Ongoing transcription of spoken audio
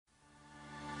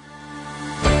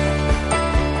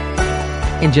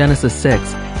In Genesis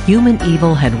 6, human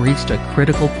evil had reached a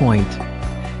critical point.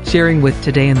 Sharing with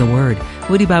Today in the Word,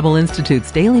 Moody Bible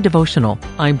Institute's daily devotional,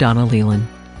 I'm Donna Leland.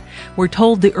 We're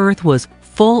told the earth was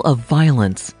full of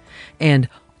violence, and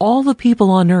all the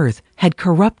people on earth had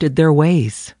corrupted their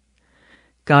ways.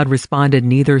 God responded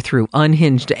neither through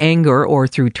unhinged anger or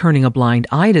through turning a blind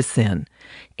eye to sin.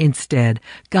 Instead,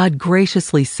 God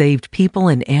graciously saved people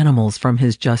and animals from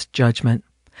his just judgment.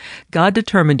 God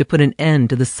determined to put an end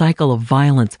to the cycle of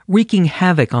violence wreaking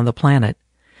havoc on the planet.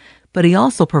 But he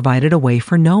also provided a way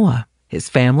for Noah, his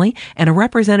family, and a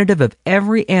representative of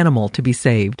every animal to be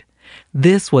saved.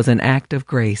 This was an act of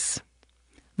grace.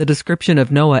 The description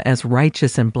of Noah as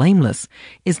righteous and blameless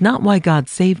is not why God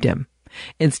saved him.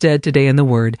 Instead, today in the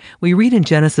Word, we read in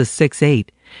Genesis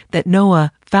 6:8 that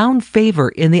Noah found favor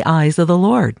in the eyes of the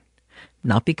Lord,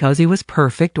 not because he was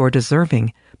perfect or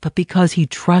deserving, but because he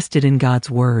trusted in God's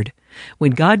Word.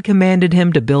 When God commanded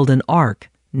him to build an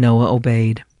ark, Noah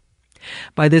obeyed.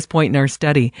 By this point in our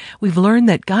study, we've learned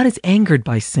that God is angered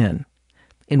by sin.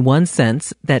 In one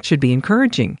sense, that should be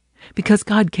encouraging, because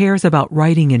God cares about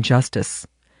righting and justice.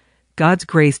 God's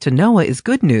grace to Noah is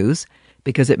good news,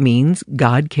 because it means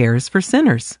God cares for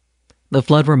sinners. The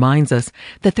flood reminds us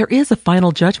that there is a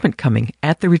final judgment coming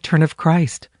at the return of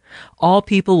Christ. All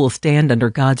people will stand under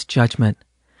God's judgment.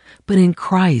 But in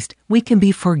Christ, we can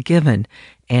be forgiven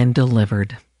and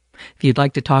delivered. If you'd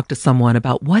like to talk to someone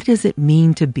about what does it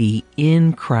mean to be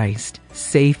in Christ,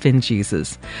 safe in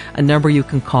Jesus, a number you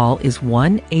can call is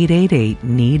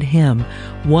 1-888-NEED-HIM,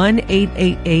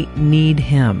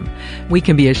 1-888-NEED-HIM. We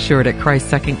can be assured at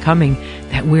Christ's second coming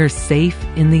that we're safe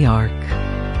in the ark.